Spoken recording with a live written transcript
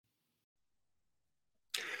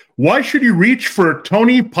Why should you reach for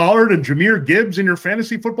Tony Pollard and Jahmyr Gibbs in your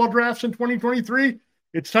fantasy football drafts in 2023?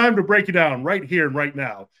 It's time to break it down right here and right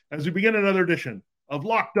now as we begin another edition of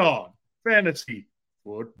Locked On Fantasy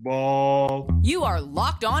Football. You are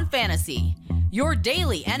Locked On Fantasy, your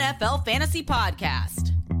daily NFL fantasy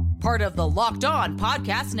podcast. Part of the Locked On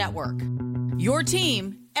Podcast Network, your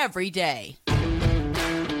team every day.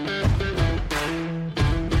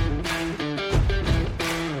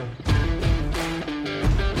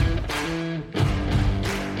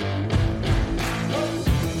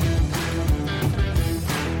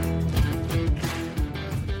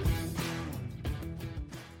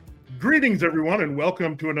 Greetings, everyone, and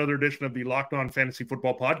welcome to another edition of the Locked On Fantasy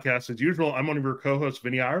Football Podcast. As usual, I'm one of your co-hosts,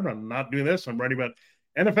 Vinny Iron. I'm not doing this. I'm writing about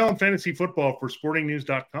NFL and fantasy football for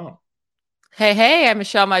sportingnews.com. Hey, I'm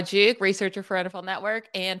Michelle Majuk, researcher for NFL Network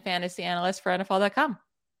and fantasy analyst for NFL.com.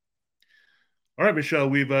 All right, Michelle,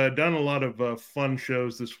 we've done a lot of fun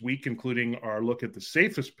shows this week, including our look at the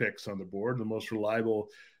safest picks on the board, the most reliable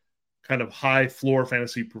kind of high floor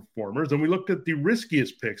fantasy performers. And we looked at the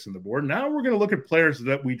riskiest picks on the board. Now we're going to look at players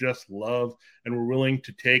that we just love and we're willing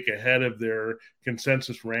to take ahead of their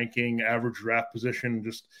consensus ranking, average draft position,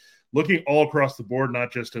 just looking all across the board,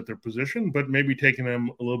 not just at their position, but maybe taking them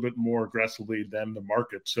a little bit more aggressively than the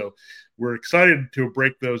market. So we're excited to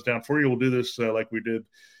break those down for you. We'll do this like we did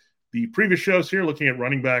the previous shows here, looking at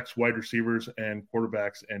running backs, wide receivers, and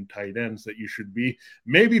quarterbacks and tight ends that you should be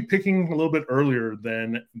maybe picking a little bit earlier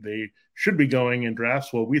than they should be going in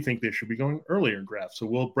drafts. Well, we think they should be going earlier in drafts. So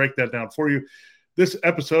we'll break that down for you. This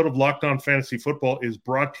episode of Locked On Fantasy Football is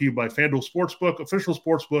brought to you by FanDuel Sportsbook, official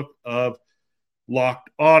sportsbook of Locked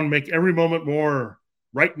On. Make every moment more.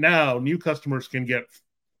 Right now, new customers can get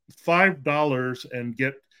 $5 and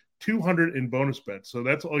get $200 in bonus bets. So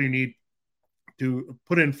that's all you need to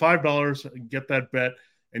put in $5, get that bet,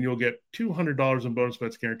 and you'll get $200 in bonus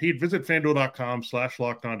bets guaranteed. Visit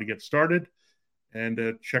FanDuel.com/lockedon to get started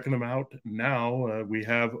and checking them out now. We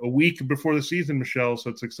have a week before the season, Michelle, so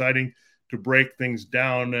it's exciting to break things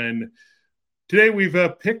down. And today we've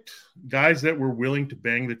picked guys that we're willing to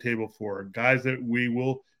bang the table for, guys that we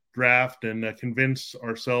will draft and convince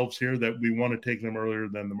ourselves here that we want to take them earlier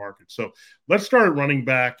than the market. So let's start at running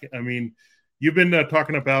back. I mean, you've been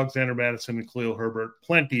talking about Alexander Mattison and Khalil Herbert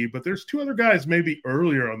plenty, but there's two other guys maybe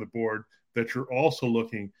earlier on the board that you're also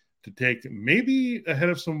looking to take, maybe ahead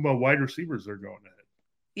of some wide receivers that are going ahead.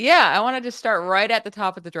 Yeah, I wanted to start right at the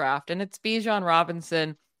top of the draft, and it's Bijan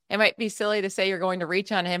Robinson. It might be silly to say you're going to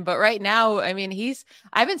reach on him, but right now, I mean,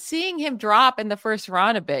 I've been seeing him drop in the first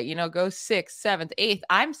round a bit, go 6th, 7th, 8th.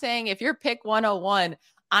 I'm saying if you're pick 101,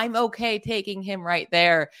 I'm okay taking him right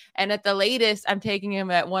there. And at the latest, I'm taking him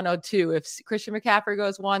at 102. If Christian McCaffrey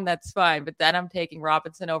goes 1, that's fine. But then I'm taking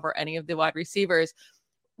Robinson over any of the wide receivers.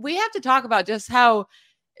 We have to talk about just how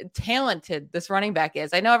talented this running back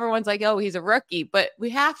is. I know everyone's like, oh, he's a rookie, but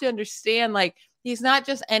we have to understand, he's not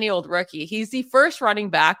just any old rookie. He's the first running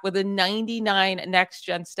back with a 99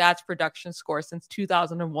 next-gen stats production score since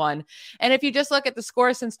 2001. And if you just look at the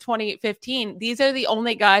score since 2015, these are the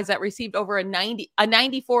only guys that received over a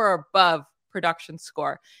 94 or above production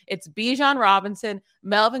score. It's Bijan Robinson,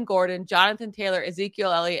 Melvin Gordon, Jonathan Taylor,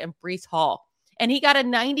 Ezekiel Elliott, and Breece Hall. And he got a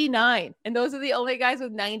 99. And those are the only guys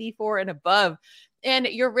with 94 and above. And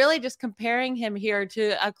you're really just comparing him here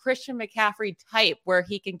to a Christian McCaffrey type where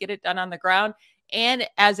he can get it done on the ground and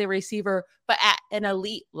as a receiver, but at an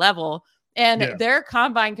elite level. And their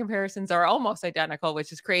combine comparisons are almost identical,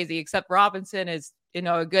 which is crazy, except Robinson is,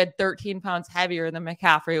 a good 13 pounds heavier than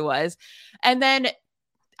McCaffrey was. And then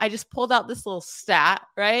I just pulled out this little stat,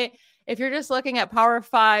 right? If you're just looking at Power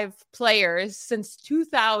 5 players since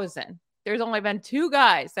 2000, there's only been 2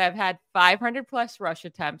 guys that have had 500 plus rush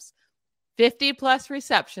attempts, 50 plus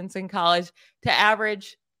receptions in college to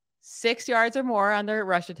average 6 yards or more on their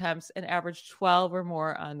rush attempts and average 12 or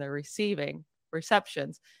more on their receiving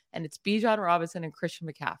receptions. And it's Bijan Robinson and Christian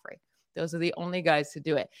McCaffrey. Those are the only guys to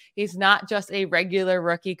do it. He's not just a regular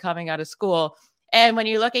rookie coming out of school. And when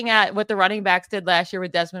you're looking at what the running backs did last year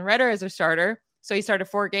with Desmond Ridder as a starter, so he started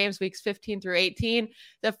 4 games, weeks 15 through 18.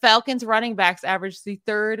 The Falcons running backs averaged the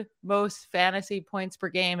 3rd most fantasy points per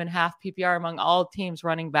game in half PPR among all teams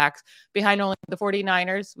running backs, behind only the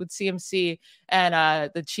 49ers with CMC and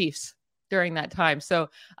the Chiefs during that time. So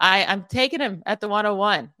I'm taking him at the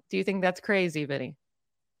 101. Do you think that's crazy, Vinny?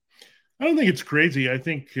 I don't think it's crazy. I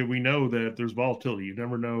think we know that there's volatility. You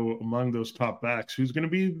never know among those top backs who's going to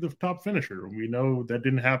be the top finisher. We know that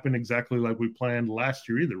didn't happen exactly like we planned last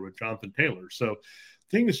year either with Jonathan Taylor. So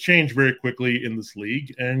things change very quickly in this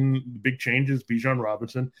league, and the big change is Bijan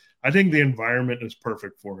Robinson. I think the environment is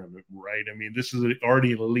perfect for him, right? I mean, this is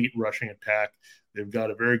already an elite rushing attack. They've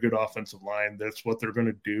got a very good offensive line. That's what they're going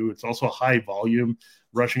to do. It's also a high volume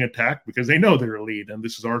rushing attack because they know they're elite. And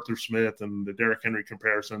this is Arthur Smith, and the Derrick Henry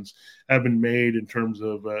comparisons have been made in terms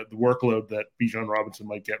of the workload that Bijan Robinson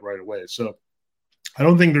might get right away. So I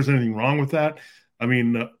don't think there's anything wrong with that. I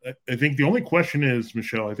mean, I think the only question is,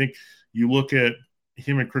 Michelle, I think you look at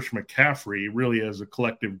him and Christian McCaffrey really as a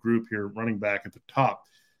collective group here, running back at the top.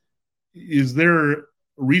 Is there a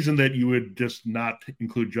reason that you would just not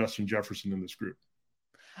include Justin Jefferson in this group?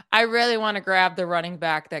 I really want to grab the running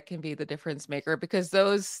back that can be the difference maker because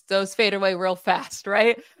those fade away real fast,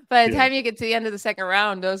 right? By the time you get to the end of the second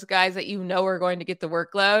round, those guys that you know are going to get the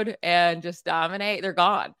workload and just dominate, they're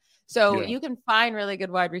gone. So you can find really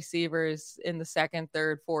good wide receivers in the second,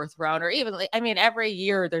 third, fourth round, or even, I mean, every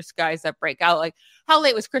year there's guys that break out. Like, how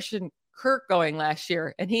late was Christian Kirk going last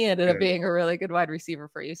year? And he ended up being a really good wide receiver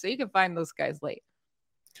for you. So you can find those guys late.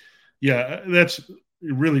 Yeah, that's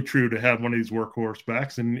really true to have one of these workhorse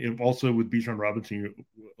backs. And also with Bijan Robinson, you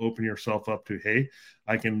open yourself up to, hey,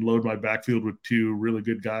 I can load my backfield with two really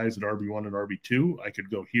good guys at RB1 and RB2. I could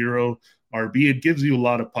go hero, RB. It gives you a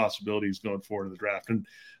lot of possibilities going forward in the draft. And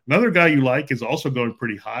another guy you like is also going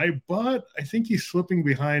pretty high, but I think he's slipping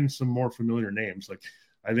behind some more familiar names. Like,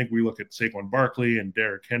 I think we look at Saquon Barkley and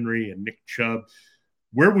Derrick Henry and Nick Chubb.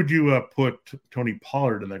 Where would you put Tony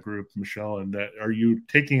Pollard in that group, Michelle? And are you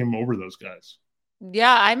taking him over those guys?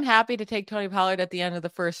 Yeah, I'm happy to take Tony Pollard at the end of the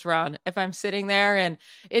first round. If I'm sitting there and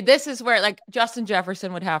this is where like Justin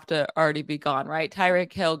Jefferson would have to already be gone, right?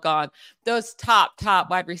 Tyreek Hill gone, those top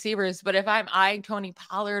wide receivers. But if I'm eyeing Tony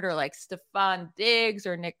Pollard or like Stephon Diggs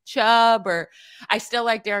or Nick Chubb, or I still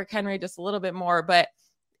like Derrick Henry just a little bit more, but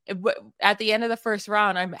at the end of the first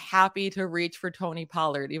round, I'm happy to reach for Tony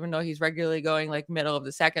Pollard, even though he's regularly going like middle of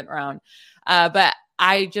the second round. But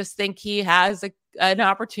I just think he has an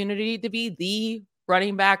opportunity to be the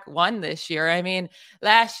running back one this year. I mean,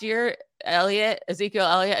 last year, Ezekiel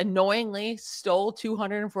Elliott annoyingly stole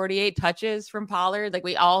 248 touches from Pollard. Like,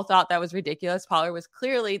 we all thought that was ridiculous. Pollard was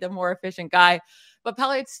clearly the more efficient guy, but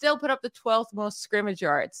Pollard still put up the 12th most scrimmage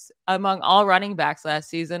yards among all running backs last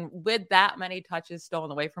season with that many touches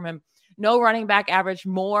stolen away from him. No running back averaged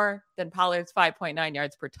more than Pollard's 5.9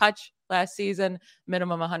 yards per touch last season,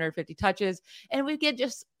 minimum 150 touches. And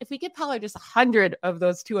if we get Pollard just 100 of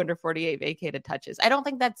those 248 vacated touches, I don't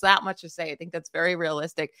think that's that much to say. I think that's very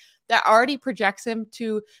realistic. That already projects him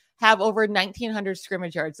to have over 1,900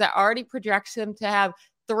 scrimmage yards. That already projects him to have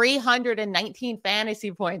 319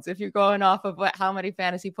 fantasy points. If you're going off of how many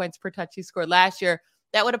fantasy points per touch he scored last year,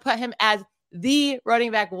 that would have put him as the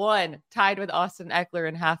running back one, tied with Austin Eckler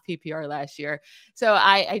in half PPR last year. So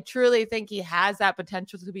I truly think he has that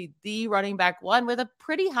potential to be the running back one with a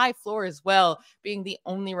pretty high floor as well, being the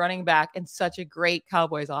only running back in such a great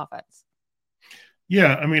Cowboys offense.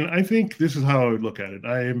 Yeah, I mean, I think this is how I would look at it.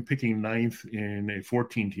 I am picking 9th in a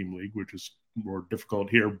 14-team league, which is more difficult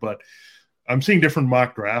here, but I'm seeing different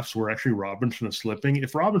mock drafts where actually Robinson is slipping.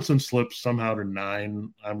 If Robinson slips somehow to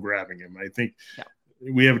 9, I'm grabbing him. I think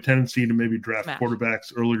we have a tendency to maybe draft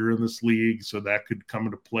quarterbacks earlier in this league, so that could come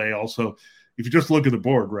into play. Also, if you just look at the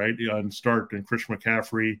board, right, and start in Christian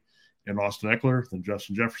McCaffrey and Austin Eckler, then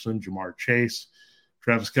Justin Jefferson, Jamar Chase,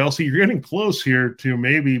 Travis Kelce, you're getting close here to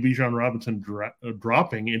maybe Bijan Robinson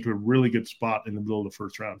dropping into a really good spot in the middle of the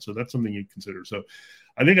first round. So that's something you consider. So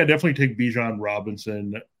I think I definitely take Bijan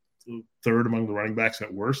Robinson third among the running backs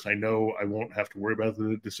at worst. I know I won't have to worry about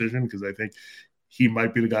the decision because I think he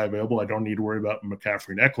might be the guy available. I don't need to worry about McCaffrey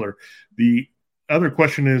and Eckler. The other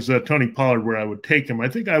question is Tony Pollard, where I would take him. I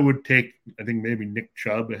think maybe Nick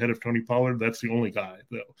Chubb ahead of Tony Pollard. That's the only guy,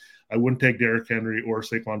 though. I wouldn't take Derrick Henry or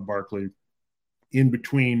Saquon Barkley in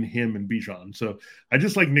between him and Bijan. So I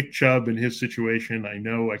just like Nick Chubb in his situation. I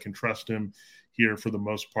know I can trust him here for the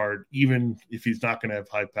most part, even if he's not going to have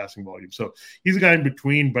high passing volume. So he's a guy in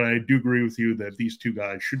between, but I do agree with you that these two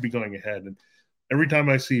guys should be going ahead. And every time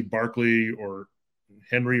I see Barkley or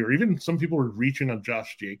Henry, or even some people are reaching on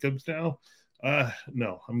Josh Jacobs now,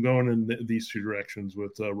 no, I'm going in these two directions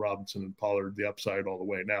with Robinson and Pollard, the upside all the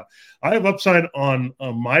way. Now, I have upside on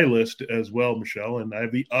my list as well, Michelle, and I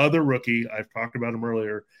have the other rookie. I've talked about him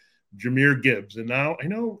earlier, Jahmyr Gibbs. And now I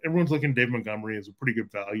know everyone's looking at Dave Montgomery as a pretty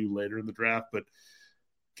good value later in the draft, but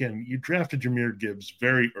again, you drafted Jahmyr Gibbs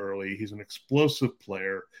very early. He's an explosive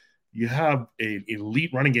player. You have an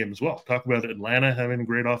elite running game as well. Talk about Atlanta having a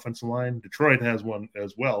great offensive line. Detroit has one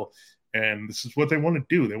as well. And this is what they want to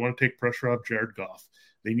do. They want to take pressure off Jared Goff.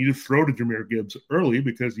 They need to throw to Jahmyr Gibbs early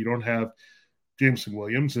because you don't have Jameson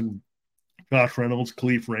Williams. And Josh Reynolds,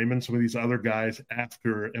 Khalif Raymond, some of these other guys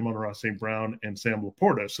after Amon-Ra St. Brown and Sam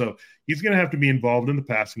Laporta. So he's going to have to be involved in the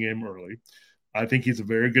passing game early. I think he's a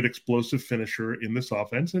very good explosive finisher in this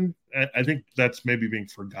offense, and I think that's maybe being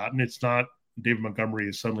forgotten. It's not David Montgomery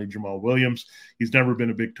is suddenly Jamal Williams. He's never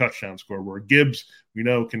been a big touchdown scorer, where Gibbs, we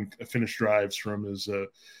know, can finish drives from his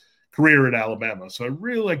career at Alabama. So I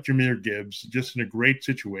really like Jahmyr Gibbs, just in a great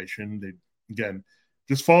situation. They, again,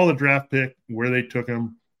 just follow the draft pick, where they took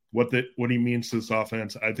him, what he means to this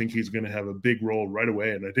offense. I think he's going to have a big role right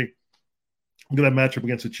away, and I think I'm going to match up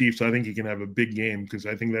against the Chiefs. I think he can have a big game, because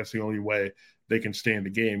I think that's the only way they can stay in the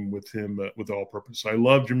game with him with all purpose. So I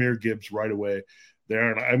love Jahmyr Gibbs right away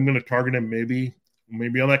there, and I'm going to target him maybe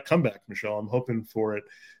on that comeback, Michelle. I'm hoping for it.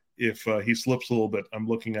 If he slips a little bit, I'm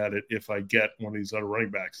looking at it if I get one of these other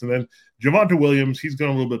running backs. And then Javonte Williams, he's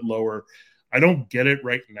going a little bit lower. I don't get it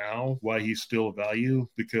right now why he's still a value,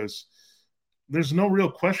 because there's no real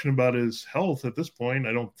question about his health at this point,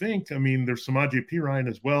 I don't think. I mean, there's Samaje Perine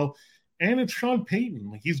as well, and it's Sean Payton.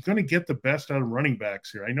 Like, he's going to get the best out of running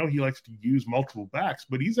backs here. I know he likes to use multiple backs,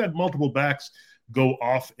 but he's had multiple backs go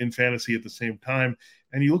off in fantasy at the same time.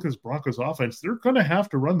 And you look at his Broncos offense, they're going to have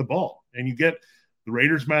to run the ball. And you get the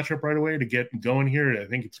Raiders matchup right away to get going here. I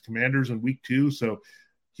think it's Commanders in week 2. So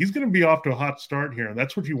he's going to be off to a hot start here. And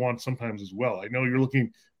that's what you want sometimes as well. I know you're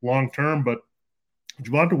looking long-term, but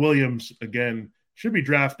Javonte Williams, again, should be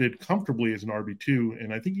drafted comfortably as an RB2.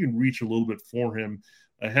 And I think you can reach a little bit for him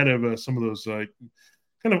ahead of some of those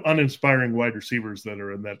kind of uninspiring wide receivers that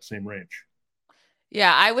are in that same range.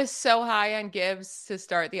 Yeah, I was so high on Gibbs to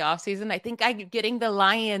start the offseason. I think I'm getting the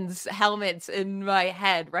Lions helmets in my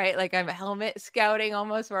head, right? Like, I'm helmet scouting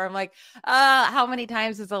almost, where I'm like, how many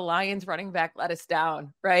times has the Lions running back let us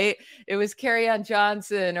down, right? It was Kerryon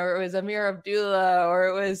Johnson, or it was Amir Abdullah, or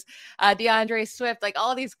it was DeAndre Swift, like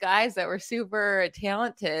all these guys that were super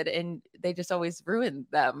talented, and they just always ruined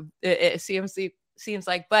them. It seems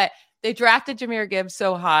like, but they drafted Jahmyr Gibbs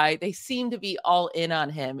so high. They seem to be all in on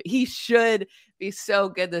him. He should be so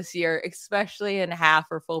good this year, especially in half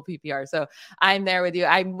or full PPR. So I'm there with you.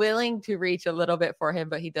 I'm willing to reach a little bit for him,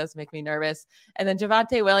 but he does make me nervous. And then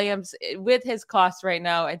Javonte Williams, with his cost right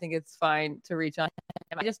now, I think it's fine to reach on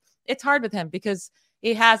him. It's hard with him because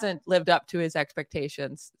he hasn't lived up to his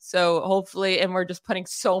expectations. So hopefully, and we're just putting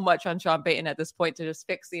so much on Sean Payton at this point to just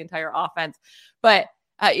fix the entire offense. But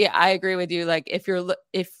yeah, I agree with you. Like, if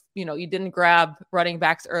you didn't grab running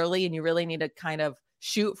backs early and you really need to kind of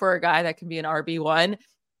shoot for a guy that can be an RB1,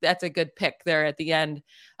 that's a good pick there at the end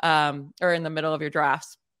or in the middle of your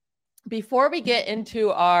drafts. Before we get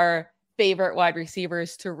into our favorite wide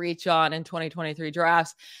receivers to reach on in 2023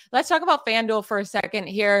 drafts, let's talk about FanDuel for a second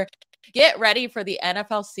here. Get ready for the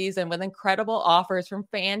NFL season with incredible offers from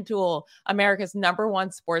FanDuel, America's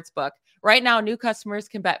 #1 sportsbook. Right now, new customers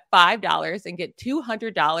can bet $5 and get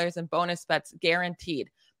 $200 in bonus bets guaranteed.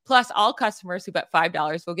 Plus, all customers who bet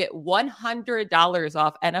 $5 will get $100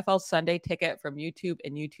 off NFL Sunday Ticket from YouTube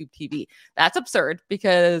and YouTube TV. That's absurd,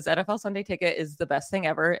 because NFL Sunday Ticket is the best thing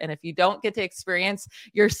ever. And if you don't get to experience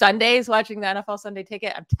your Sundays watching the NFL Sunday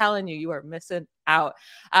Ticket, I'm telling you, you are missing out.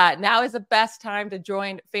 Now is the best time to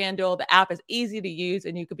join FanDuel. The app is easy to use,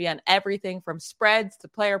 and you could be on everything from spreads to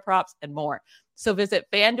player props and more. So visit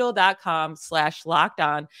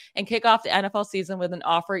FanDuel.com/lockedon and kick off the NFL season with an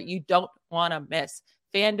offer you don't want to miss.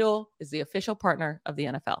 FanDuel is the official partner of the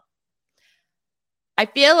NFL. I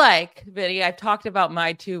feel like, Vinny, I've talked about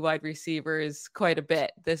my 2 wide receivers quite a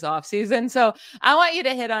bit this offseason. So I want you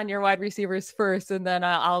to hit on your wide receivers first, and then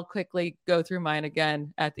I'll quickly go through mine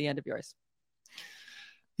again at the end of yours.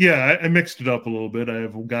 Yeah, I mixed it up a little bit. I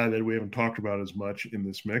have a guy that we haven't talked about as much in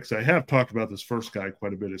this mix. I have talked about this first guy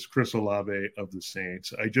quite a bit. Is Chris Olave of the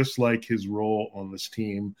Saints. I just like his role on this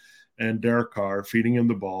team. And Derek Carr feeding him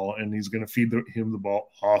the ball, and he's going to feed him the ball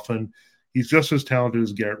often. He's just as talented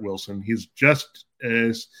as Garrett Wilson. He's just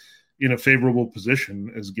as in a favorable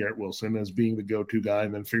position as Garrett Wilson, as being the go-to guy,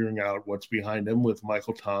 and then figuring out what's behind him with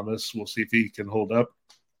Michael Thomas. We'll see if he can hold up.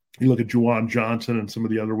 You look at Juwan Johnson and some of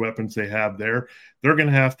the other weapons they have there. They're going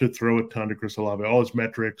to have to throw a ton to Chris Olave. All his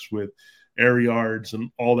metrics with air yards and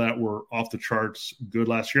all that were off the charts good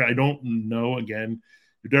last year. I don't know, again,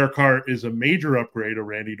 Derek Carr is a major upgrade of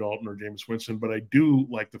Randy Dalton or Jameis Winston, but I do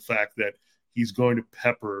like the fact that he's going to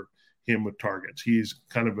pepper him with targets. He's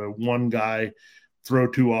kind of a one guy, throw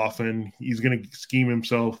too often. He's going to scheme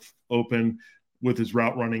himself open with his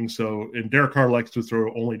route running. And Derek Carr likes to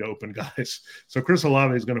throw only to open guys. So Chris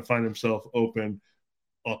Olave is going to find himself open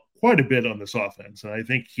quite a bit on this offense. And I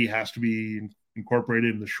think he has to be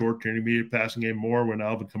incorporated in the short to intermediate passing game more when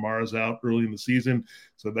Alvin Kamara's out early in the season.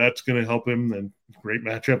 So that's going to help him. And great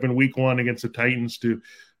matchup in week 1 against the Titans to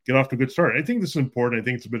get off to a good start. I think this is important. I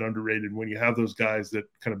think it's a bit underrated when you have those guys that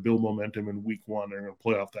kind of build momentum in week one. They're going to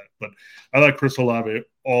play off that. But I like Chris Olave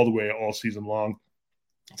all the way, all season long.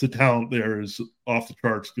 The talent there is off the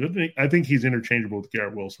charts good. I think he's interchangeable with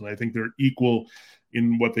Garrett Wilson. I think they're equal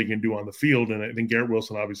in what they can do on the field. And I think Garrett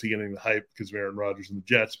Wilson obviously getting the hype because of Aaron Rodgers and the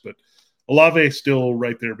Jets, but Olave is still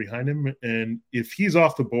right there behind him. And if he's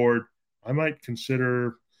off the board, I might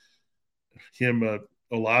consider him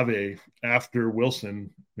Olave after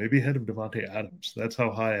Wilson, maybe ahead of Davante Adams. That's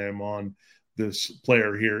how high I am on this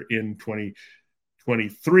player here in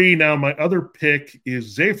 2023. Now, my other pick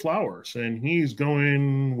is Zay Flowers, and he's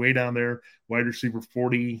going way down there, wide receiver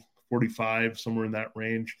 40, 45, somewhere in that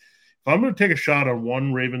range. If I'm going to take a shot on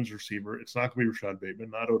one Ravens receiver, it's not going to be Rashad Bateman,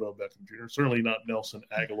 not Odell Beckham Jr., certainly not Nelson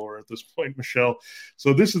Aguilar at this point, Michelle.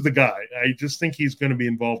 So this is the guy. I just think he's going to be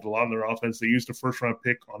involved a lot in their offense. They used a first-round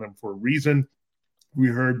pick on him for a reason. We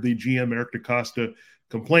heard the GM, Eric DeCosta,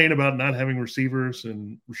 complain about not having receivers,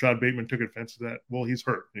 and Rashad Bateman took offense to that. Well, he's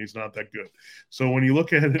hurt, and he's not that good. So when you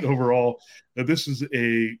look at it overall, this is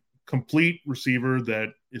a complete receiver that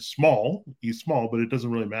is small. He's small, but it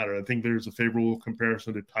doesn't really matter. I think there's a favorable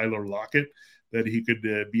comparison to Tyler Lockett, that he could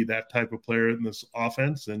be that type of player in this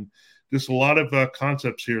offense. And just a lot of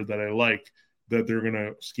concepts here that I like that they're going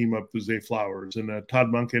to scheme up the Zay Flowers. And Todd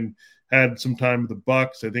Monken had some time with the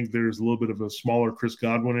Bucs. I think there's a little bit of a smaller Chris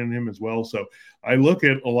Godwin in him as well. So I look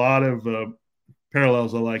at a lot of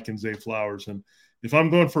parallels I like in Zay Flowers. And if I'm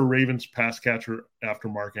going for a Ravens pass catcher after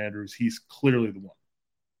Mark Andrews, he's clearly the one.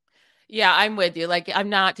 Yeah, I'm with you. Like, I'm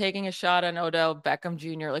not taking a shot on Odell Beckham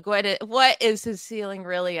Jr. Like, what is his ceiling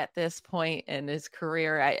really at this point in his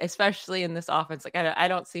career, especially in this offense? Like, I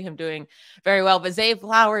don't see him doing very well. But Zay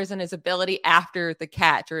Flowers and his ability after the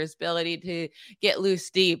catch, or his ability to get loose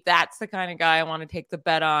deep, that's the kind of guy I want to take the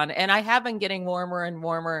bet on. And I have been getting warmer and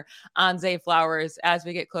warmer on Zay Flowers as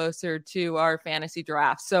we get closer to our fantasy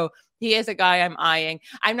draft. So he is a guy I'm eyeing.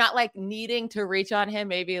 I'm not like needing to reach on him,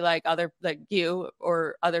 maybe like you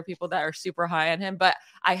or other people that are super high on him, but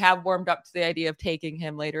I have warmed up to the idea of taking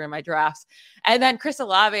him later in my drafts. And then Chris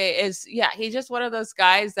Olave is, he's just one of those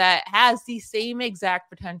guys that has the same exact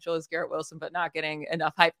potential as Garrett Wilson, but not getting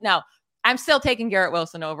enough hype. Now, I'm still taking Garrett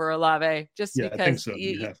Wilson over Olave just because I think so.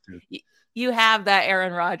 you have that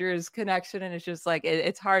Aaron Rodgers connection, and it's just like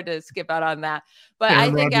it's hard to skip out on that. But Aaron I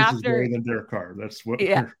think Rodgers after is better than Derek Carr. That's what.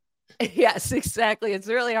 Yeah. Yes, exactly. It's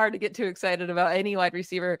really hard to get too excited about any wide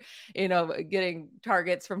receiver, getting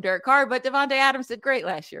targets from Derek Carr, but Davante Adams did great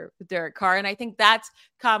last year with Derek Carr. And I think that's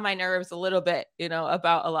calmed my nerves a little bit,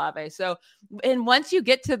 about Olave. So, and once you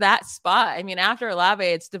get to that spot, I mean, after Olave,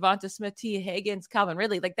 it's Devonta Smith, T. Higgins, Calvin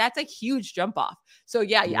Ridley. Like, that's a huge jump off. So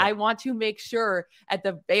I want to make sure at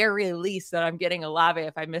the very least that I'm getting Olave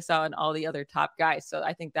if I miss out on all the other top guys. So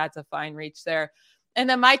I think that's a fine reach there. And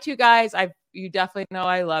then my two guys, you definitely know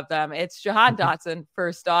I love them. It's Jahan Dotson,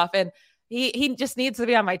 first off, and he just needs to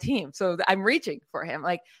be on my team. So I'm reaching for him.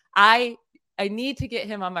 Like, I need to get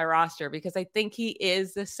him on my roster because I think he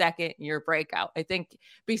is the second year breakout. I think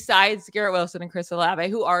besides Garrett Wilson and Chris Olave,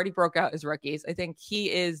 who already broke out as rookies, I think he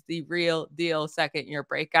is the real deal second year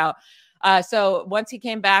breakout. So once he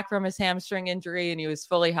came back from his hamstring injury and he was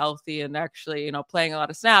fully healthy and actually, playing a lot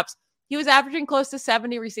of snaps, he was averaging close to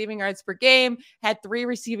 70 receiving yards per game, had 3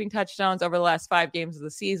 receiving touchdowns over the last 5 games of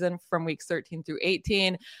the season from weeks 13 through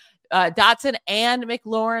 18. Dotson and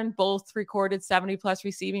McLaurin both recorded 70-plus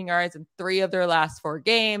receiving yards in 3 of their last 4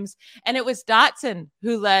 games. And it was Dotson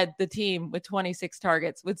who led the team with 26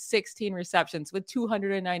 targets, with 16 receptions, with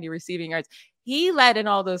 290 receiving yards. He led in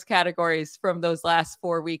all those categories from those last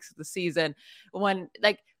 4 weeks of the season.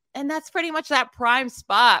 And that's pretty much that prime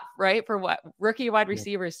spot, right? For what rookie wide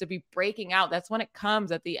receivers to be breaking out. That's when it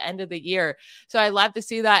comes at the end of the year. So I love to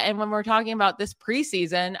see that. And when we're talking about this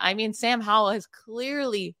preseason, I mean, Sam Howell has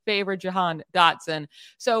clearly favored Jahan Dotson.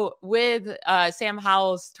 So with Sam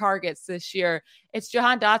Howell's targets this year, it's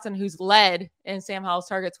Jahan Dotson who's led in Sam Howell's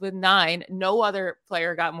targets with 9. No other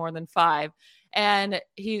player got more than 5. And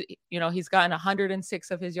he's gotten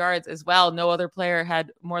 106 of his yards as well. No other player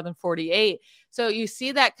had more than 48. So you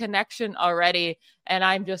see that connection already. And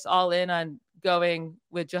I'm just all in on going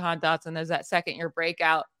with Jahan Dotson as that second year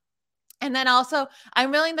breakout. And then also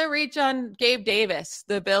I'm willing to reach on Gabe Davis,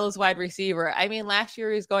 the Bills wide receiver. I mean, last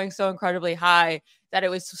year he was going so incredibly high that it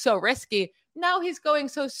was so risky. Now he's going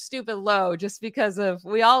so stupid low just because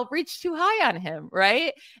we all reached too high on him,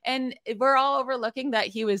 right? And we're all overlooking that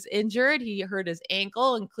he was injured. He hurt his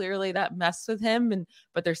ankle, and clearly that messed with him.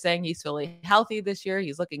 But they're saying he's fully healthy this year.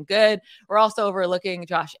 He's looking good. We're also overlooking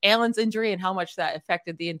Josh Allen's injury and how much that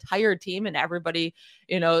affected the entire team, and everybody,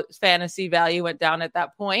 fantasy value went down at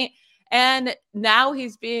that point. And now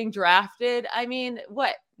he's being drafted. I mean,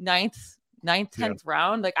 what, 9th, 10th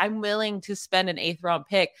round? Like, I'm willing to spend an 8th round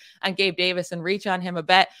pick on Gabe Davis and reach on him a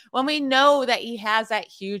bit when we know that he has that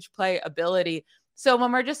huge play ability. So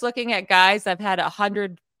when we're just looking at guys that have had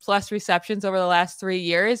 100 plus receptions over the last 3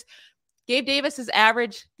 years, Gabe Davis has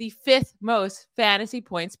averaged the 5th most fantasy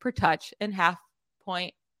points per touch in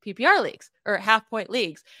half-point PPR leagues, or half-point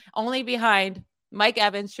leagues, only behind Mike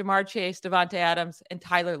Evans, Jamar Chase, Devontae Adams, and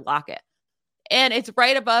Tyler Lockett. And it's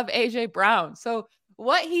right above AJ Brown. So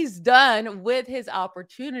what he's done with his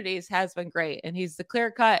opportunities has been great. And he's the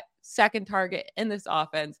clear-cut second target in this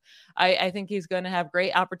offense. I think he's going to have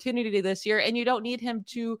great opportunity this year. And you don't need him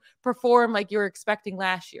to perform like you were expecting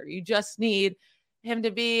last year. You just need him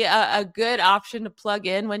to be a good option to plug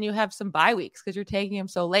in when you have some bye weeks, because you're taking him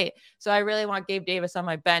so late. So I really want Gabe Davis on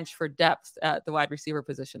my bench for depth at the wide receiver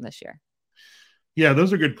position this year. Yeah,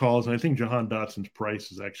 those are good calls. And I think Jahan Dotson's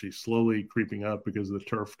price is actually slowly creeping up because of the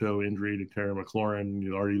turf toe injury to Terry McLaurin.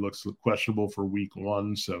 It already looks questionable for week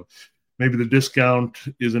 1. So maybe the discount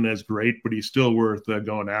isn't as great, but he's still worth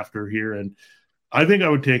going after here. And I think I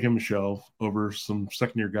would take him, Michelle, over some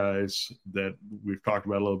second-year guys that we've talked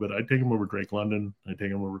about a little bit. I'd take him over Drake London. I'd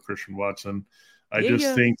take him over Christian Watson. I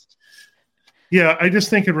just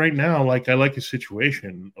think right now, like, I like his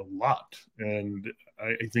situation a lot. And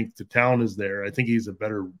I think the talent is there. I think he's a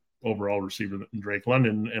better overall receiver than Drake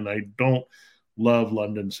London. And I don't love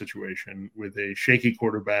London's situation with a shaky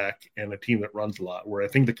quarterback and a team that runs a lot, where I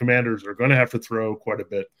think the Commanders are going to have to throw quite a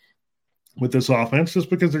bit with this offense just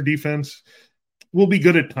because their defense will be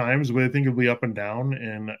good at times, but I think it'll be up and down.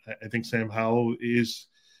 And I think Sam Howell is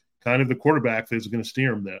kind of the quarterback that's going to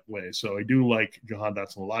steer him that way. So I do like Jahan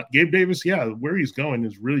Dotson a lot. Gabe Davis, where he's going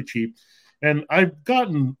is really cheap. And I've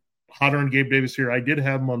gotten hotter on Gabe Davis here. I did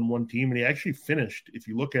have him on one team, and he actually finished, if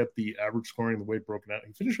you look at the average scoring, the way it broken out,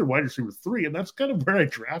 he finished at wide receiver 3, and that's kind of where I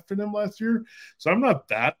drafted him last year. So I'm not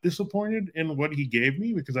that disappointed in what he gave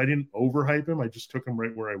me, because I didn't overhype him. I just took him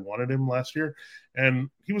right where I wanted him last year, and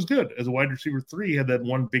he was good as a wide receiver 3. He had that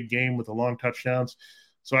one big game with the long touchdowns.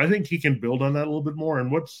 So I think he can build on that a little bit more.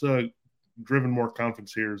 And what's driven more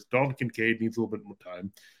confidence here is Dalton Kincaid needs a little bit more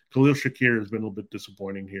time. Khalil Shakir has been a little bit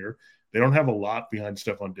disappointing here. They don't have a lot behind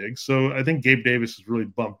Stephon Diggs. So I think Gabe Davis is really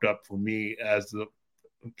bumped up for me as the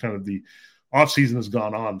kind of the offseason has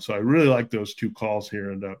gone on. So I really like those two calls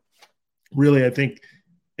here. And really, I think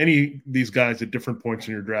any of these guys at different points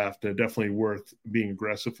in your draft are definitely worth being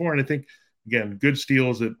aggressive for. And I think, again, good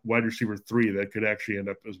steals at wide receiver 3 that could actually end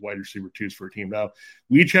up as wide receiver 2s for a team. Now,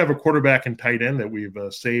 we each have a quarterback and tight end that we've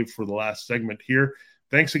saved for the last segment here.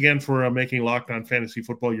 Thanks again for making Locked On Fantasy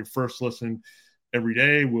Football your first listen every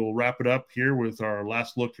day. We'll wrap it up here with our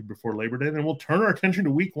last look before Labor Day, and we'll turn our attention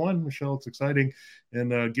to week 1, Michelle. It's exciting,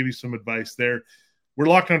 and give you some advice there. We're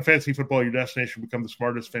Locked On Fantasy Football, your destination to become the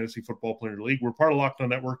smartest fantasy football player in the league. We're part of Locked On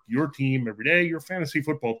Network, your team every day, your fantasy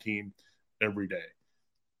football team every day.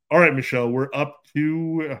 All right, Michelle, we're up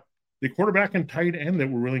to the quarterback and tight end that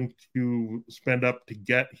we're willing to spend up to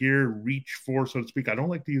get here, reach for, so to speak. I don't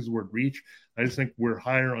like to use the word reach. I just think we're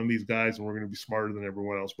higher on these guys, and we're going to be smarter than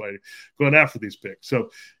everyone else by going after these picks. So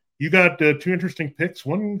you got 2 interesting picks.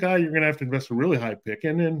 One guy you're going to have to invest a really high pick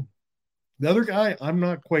in, and the other guy, I'm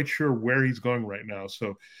not quite sure where he's going right now.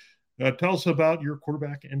 So tell us about your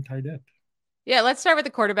quarterback and tight end. Yeah, let's start with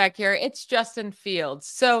the quarterback here. It's Justin Fields.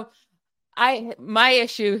 So my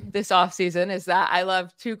issue this offseason is that I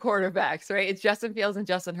love 2 quarterbacks, right? It's Justin Fields and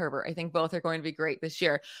Justin Herbert. I think both are going to be great this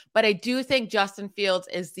year, but I do think Justin Fields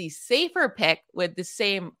is the safer pick with the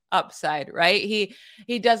same upside, right?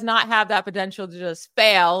 He does not have that potential to just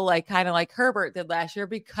fail, like kind of like Herbert did last year,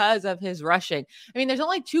 because of his rushing. I mean, there's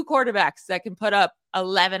only 2 quarterbacks that can put up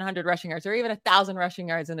 1,100 rushing yards or even 1,000 rushing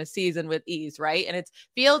yards in a season with ease, right? And it's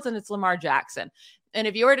Fields and it's Lamar Jackson. And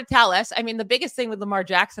if you were to tell us, I mean, the biggest thing with Lamar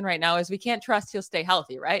Jackson right now is we can't trust he'll stay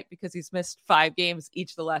healthy, right? Because he's missed 5 games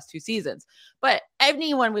each of the last 2 seasons. But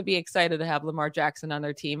anyone would be excited to have Lamar Jackson on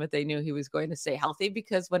their team if they knew he was going to stay healthy,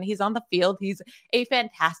 because when he's on the field, he's a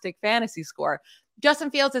fantastic fantasy scorer. Justin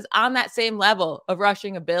Fields is on that same level of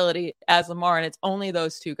rushing ability as Lamar, and it's only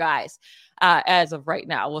those 2 guys as of right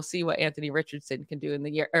now. We'll see what Anthony Richardson can do in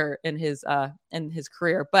the year or in his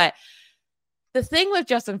career, but the thing with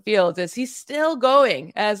Justin Fields is he's still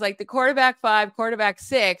going as like the quarterback 5, quarterback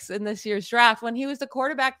 6 in this year's draft, when he was the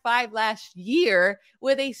quarterback 5 last year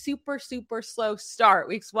with a super, super slow start.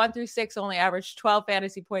 Weeks 1 through 6 only averaged 12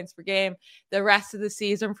 fantasy points per game. The rest of the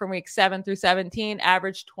season from week 7 through 17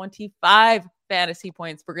 averaged 25 fantasy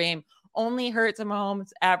points per game Only Hurts and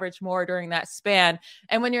Mahomes averaged more during that span.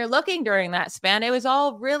 And when you're looking during that span, it was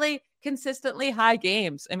all really consistently high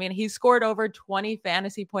games. I mean, he scored over 20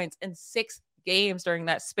 fantasy points in 6 games during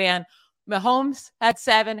that span. Mahomes had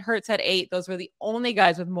 7, Hurts had 8. Those were the only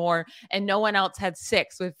guys with more, and no one else had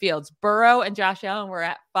 6 with Fields. Burrow and Josh Allen were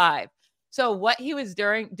at 5. So what he was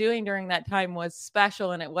doing during that time was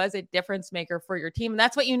special, and it was a difference maker for your team. And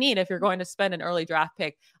that's what you need if you're going to spend an early draft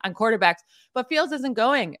pick on quarterbacks. But Fields isn't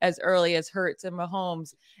going as early as Hurts and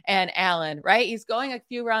Mahomes and Allen, right? He's going a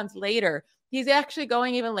few rounds later. He's actually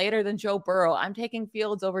going even later than Joe Burrow. I'm taking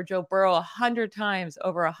Fields over Joe Burrow 100 times,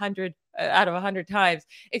 over 100 out of 100 times,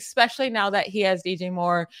 especially now that he has DJ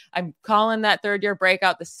Moore. I'm calling that third-year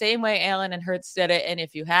breakout the same way Allen and Hurts did it. And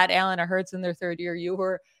if you had Allen or Hurts in their third year, you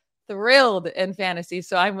were thrilled in fantasy.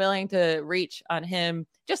 So I'm willing to reach on him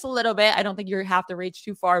just a little bit. I don't think you have to reach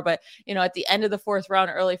too far, but at the end of the 4th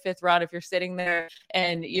round, early 5th round, if you're sitting there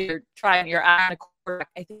and you're trying your eye on a quarterback,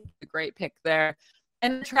 I think it's a great pick there.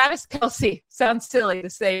 And Travis Kelce, sounds silly to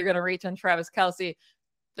say you're going to reach on Travis Kelce,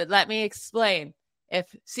 but let me explain.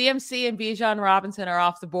 If CMC and Bijan Robinson are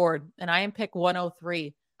off the board and I am pick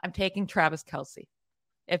 103, I'm taking Travis Kelce.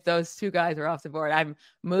 If those 2 guys are off the board, I'm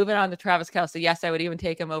moving on to Travis Kelce. Yes, I would even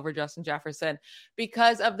take him over Justin Jefferson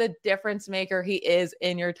because of the difference maker he is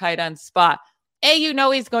in your tight end spot.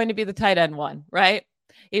 He's going to be the tight end 1, right?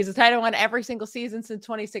 He's a tight end 1 every single season since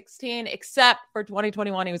 2016, except for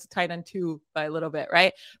 2021. He was a tight end 2 by a little bit,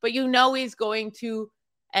 right? But he's going to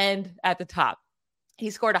end at the top. He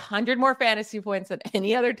scored 100 more fantasy points than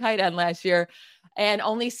any other tight end last year. And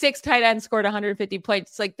only 6 tight ends scored 150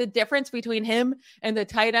 points. Like, the difference between him and the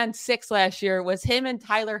tight end 6 last year was him and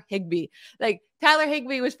Tyler Higbee. Like, Tyler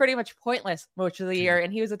Higbee was pretty much pointless most of the year,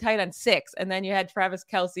 and he was a tight end 6. And then you had Travis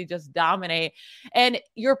Kelce just dominate. And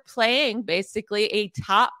you're playing basically a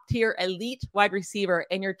top tier elite wide receiver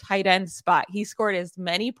in your tight end spot. He scored as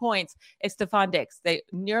many points as Stephon Diggs. They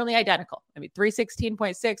nearly identical.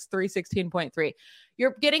 316.6, 316.3.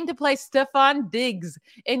 You're getting to play Stephon Diggs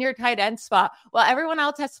in your tight end spot while everyone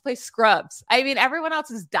else has to play scrubs. Everyone else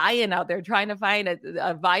is dying out there trying to find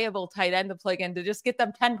a viable tight end to plug in to just get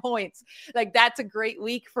them 10 points. Like, that's a great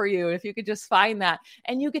week for you if you could just find that.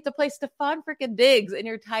 And you get to play Stephon freaking Diggs in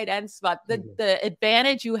your tight end spot. The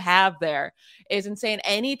advantage you have there is insane.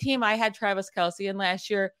 Any team I had Travis Kelce in last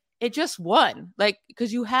year, it just won. Like,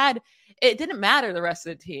 because it didn't matter the rest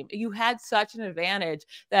of the team. You had such an advantage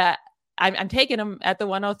that I'm taking him at the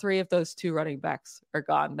 103 if those 2 running backs are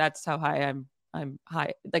gone. That's how high I'm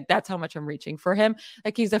high. Like, that's how much I'm reaching for him.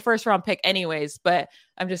 Like, he's a 1st round pick anyways, but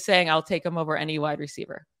I'm just saying I'll take him over any wide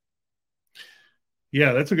receiver.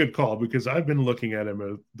 Yeah, that's a good call because I've been looking at him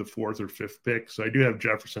as the 4th or 5th pick. So I do have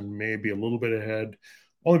Jefferson maybe a little bit ahead,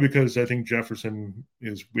 only because I think Jefferson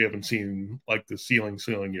we haven't seen like the ceiling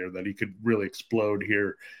year that he could really explode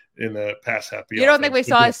here in the pass happy. You don't think we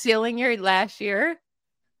saw a ceiling year last year?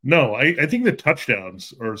 No, I think the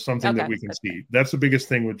touchdowns are something that we can see. That's the biggest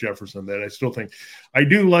thing with Jefferson that I still think. I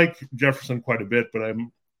do like Jefferson quite a bit, but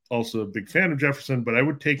I'm also a big fan of Jefferson, but I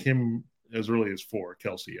would take him as early as 4,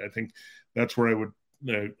 Kelce. I think that's where I would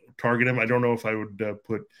target him. I don't know if I would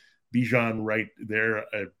put Bijan right there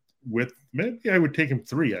with maybe I would take him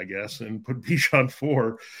 3, I guess, and put Bijan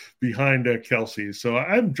 4 behind Kelce. So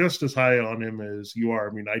I'm just as high on him as you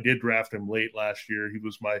are. I did draft him late last year. He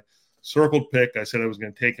was my circled pick. I said I was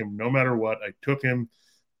going to take him no matter what. I took him.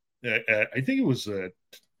 I think it was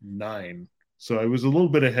 9. So I was a little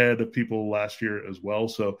bit ahead of people last year as well.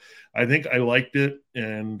 So I think I liked it,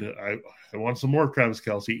 and I want some more Travis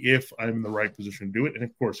Kelce if I'm in the right position to do it. And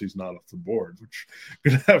of course, he's not off the board, which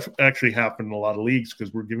could have actually happened in a lot of leagues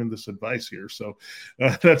because we're giving this advice here. So you're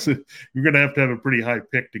going to have a pretty high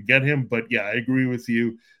pick to get him. But yeah, I agree with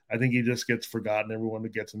you. I think he just gets forgotten. Everyone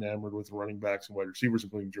that gets enamored with running backs and wide receivers,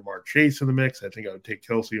 including Jamar Chase in the mix. I think I would take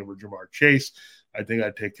Kelce over Jamar Chase. I think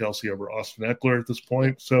I'd take Kelce over Austin Eckler at this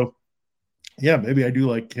point. So yeah, maybe I do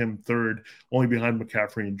like him 3rd, only behind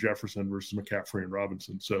McCaffrey and Jefferson versus McCaffrey and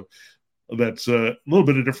Robinson. So that's a little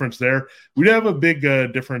bit of difference there. We do have a big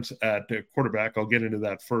difference at quarterback. I'll get into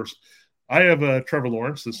that first. I have Trevor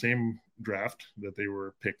Lawrence, the same draft that they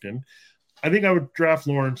were picked in. I think I would draft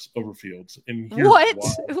Lawrence over Fields. And what?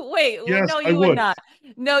 Why. Wait, yes, no, you would not.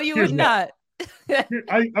 No, you would not.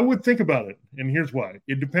 I would think about it, and here's why.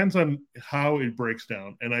 It depends on how it breaks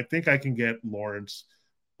down, and I think I can get Lawrence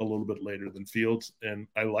a little bit later than Fields, and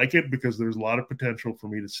I like it because there's a lot of potential for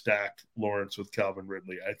me to stack Lawrence with Calvin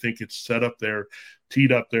Ridley. I think it's set up there,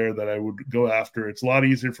 teed up there that I would go after. It's a lot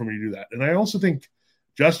easier for me to do that. And I also think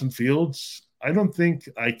Justin Fields, I don't think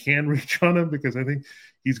I can reach on him because I think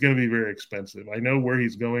he's going to be very expensive. I know where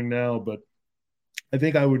he's going now, but I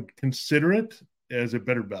think I would consider it as a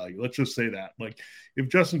better value. Let's just say that. Like if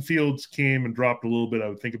Justin Fields came and dropped a little bit, I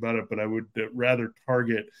would think about it, but I would rather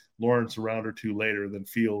target Lawrence a round or two later than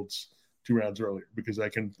Fields 2 rounds earlier because I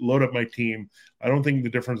can load up my team. I don't think the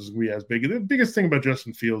difference is going to be as big. The biggest thing about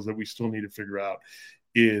Justin Fields that we still need to figure out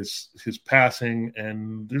is his passing,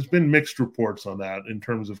 and there's been mixed reports on that in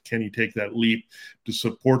terms of can he take that leap to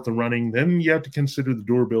support the running. Then you have to consider the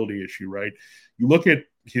durability issue, right? You look at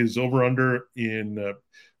his over-under in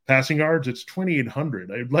passing yards, it's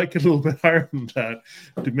 2,800. I'd like it a little bit higher than that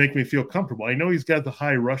to make me feel comfortable. I know he's got the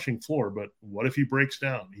high rushing floor, but what if he breaks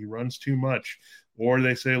down? He runs too much. Or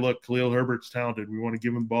they say, look, Khalil Herbert's talented. We want to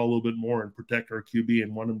give him the ball a little bit more and protect our QB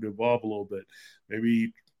and want him to evolve a little bit.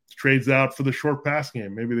 Maybe trades out for the short pass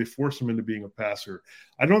game. Maybe they force him into being a passer.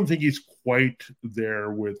 I don't think he's quite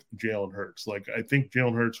there with Jalen Hurts. Like, I think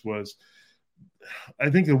Jalen Hurts was, I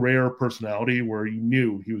think, a rare personality where you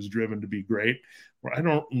knew he was driven to be great. Where I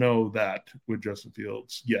don't know that with Justin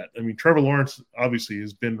Fields yet. I mean, Trevor Lawrence obviously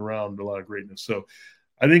has been around a lot of greatness. So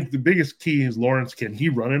I think the biggest key is Lawrence. Can he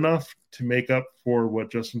run enough to make up for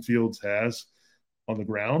what Justin Fields has on the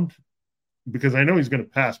ground? Because I know he's going to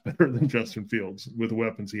pass better than Justin Fields with the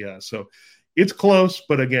weapons he has. So it's close,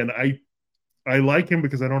 but again, I like him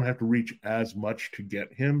because I don't have to reach as much to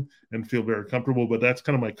get him and feel very comfortable, but that's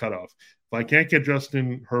kind of my cutoff. If I can't get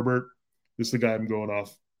Justin Herbert, this is the guy I'm going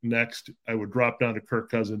off next. I would drop down to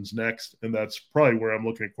Kirk Cousins next, and that's probably where I'm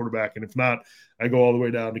looking at quarterback. And if not, I go all the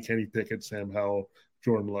way down to Kenny Pickett, Sam Howell,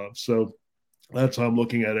 Jordan Love. So that's how I'm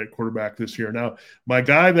looking at it, quarterback this year. Now, my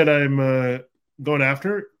guy that I'm going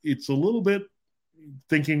after, it's a little bit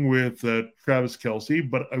thinking with Travis Kelce,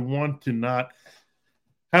 but I want to not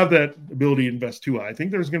have that ability to invest too high. I think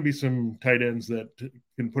there's going to be some tight ends that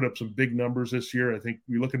can put up some big numbers this year. I think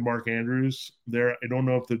we look at Mark Andrews there. I don't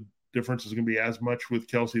know if the difference is going to be as much with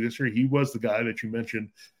Kelce this year. He was the guy that you mentioned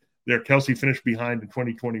there. Kelce finished behind in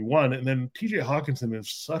 2021. And then TJ Hawkinson is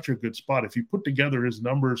such a good spot. If you put together his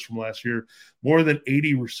numbers from last year, more than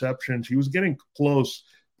 80 receptions, he was getting close,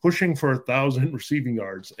 pushing for 1,000 receiving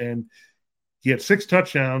yards. And he had 6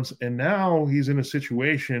 touchdowns. And now he's in a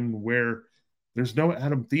situation where there's no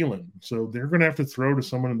Adam Thielen. So they're going to have to throw to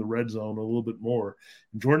someone in the red zone a little bit more.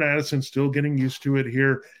 And Jordan Addison's still getting used to it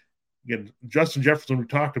here. Again, Justin Jefferson we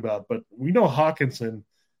talked about, but we know Hawkinson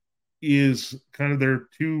is kind of their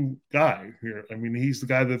 2 guy here. I mean, he's the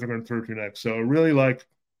guy that they're going to throw to next. So I really like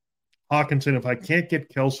Hawkinson. If I can't get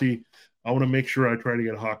Kelce, I want to make sure I try to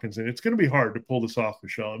get Hawkinson. It's going to be hard to pull this off,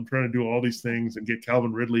 Michelle. I'm trying to do all these things and get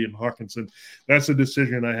Calvin Ridley and Hawkinson. That's a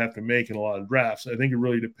decision I have to make in a lot of drafts. I think it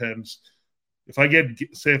really depends. If I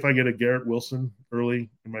get a Garrett Wilson early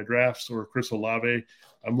in my drafts or Chris Olave,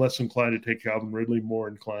 I'm less inclined to take Calvin Ridley, more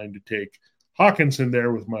inclined to take Hawkinson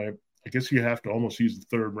there with my, I guess you have to almost use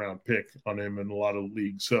the 3rd round pick on him in a lot of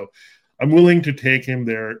leagues. So I'm willing to take him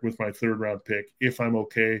there with my 3rd round pick if I'm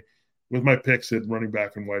okay with my picks at running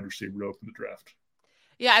back and wide receiver to open the draft.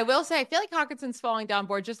 Yeah, I will say, I feel like Hawkinson's falling down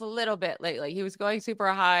board just a little bit lately. He was going super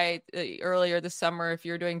high earlier this summer if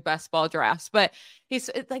you're doing best ball drafts, but it's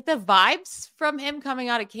like the vibes from him coming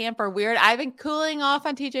out of camp are weird. I've been cooling off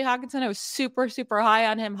on TJ Hawkinson. I was super, super high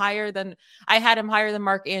on him, I had him higher than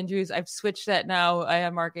Mark Andrews. I've switched that now. I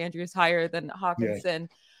have Mark Andrews higher than Hawkinson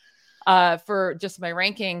for just my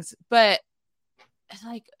rankings, but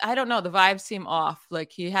like, I don't know, the vibes seem off.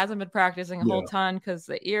 Like, he hasn't been practicing a whole ton because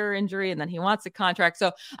the ear injury, and then he wants a contract.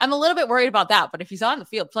 So I'm a little bit worried about that. But if he's on the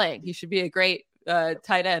field playing, he should be a great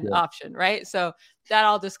tight end option, right? So that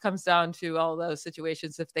all just comes down to all those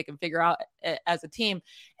situations if they can figure out as a team.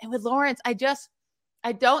 And with Lawrence, I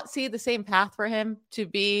don't see the same path for him to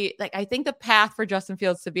be like, I think the path for Justin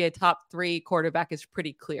Fields to be a top 3 quarterback is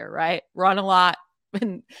pretty clear, right? Run a lot,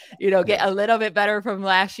 and, get a little bit better from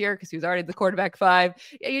last year because he was already the quarterback 5.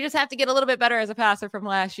 You just have to get a little bit better as a passer from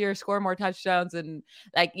last year, score more touchdowns. And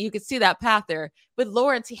like, you could see that path there. With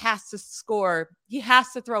Lawrence, he has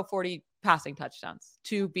to throw 40 passing touchdowns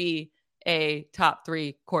to be a top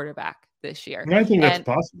 3 quarterback this year. And I think that's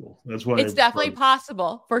possible. That's why it's definitely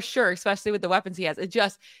possible for sure, especially with the weapons he has. It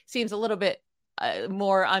just seems a little bit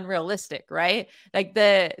more unrealistic, right? Like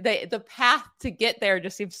the path to get there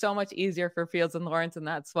just seems so much easier for Fields and Lawrence, and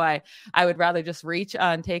that's why I would rather just reach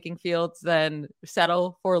on taking Fields than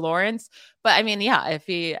settle for Lawrence. But I mean, yeah, if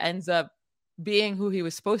he ends up being who he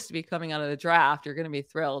was supposed to be coming out of the draft, you're going to be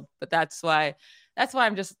thrilled. But that's why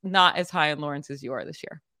I'm just not as high on Lawrence as you are this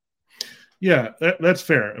year. Yeah, that's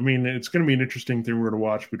fair. I mean, it's going to be an interesting thing we're going to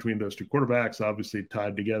watch between those 2 quarterbacks, obviously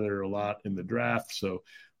tied together a lot in the draft. So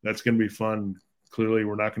that's going to be fun Clearly,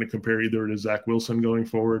 we're not going to compare either to Zach Wilson going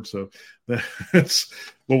forward. So that's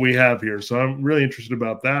what we have here. So I'm really interested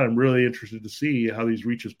about that. I'm really interested to see how these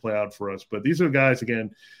reaches play out for us. But these are guys,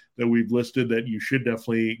 again, that we've listed that you should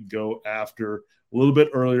definitely go after a little bit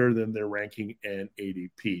earlier than their ranking and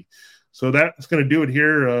ADP. So that's going to do it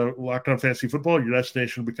here. Locked On Fantasy Football, your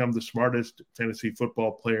destination to become the smartest fantasy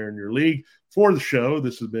football player in your league. For the show,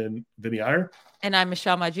 this has been Vinny Iyer. And I'm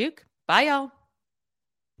Michelle Majuk. Bye, y'all.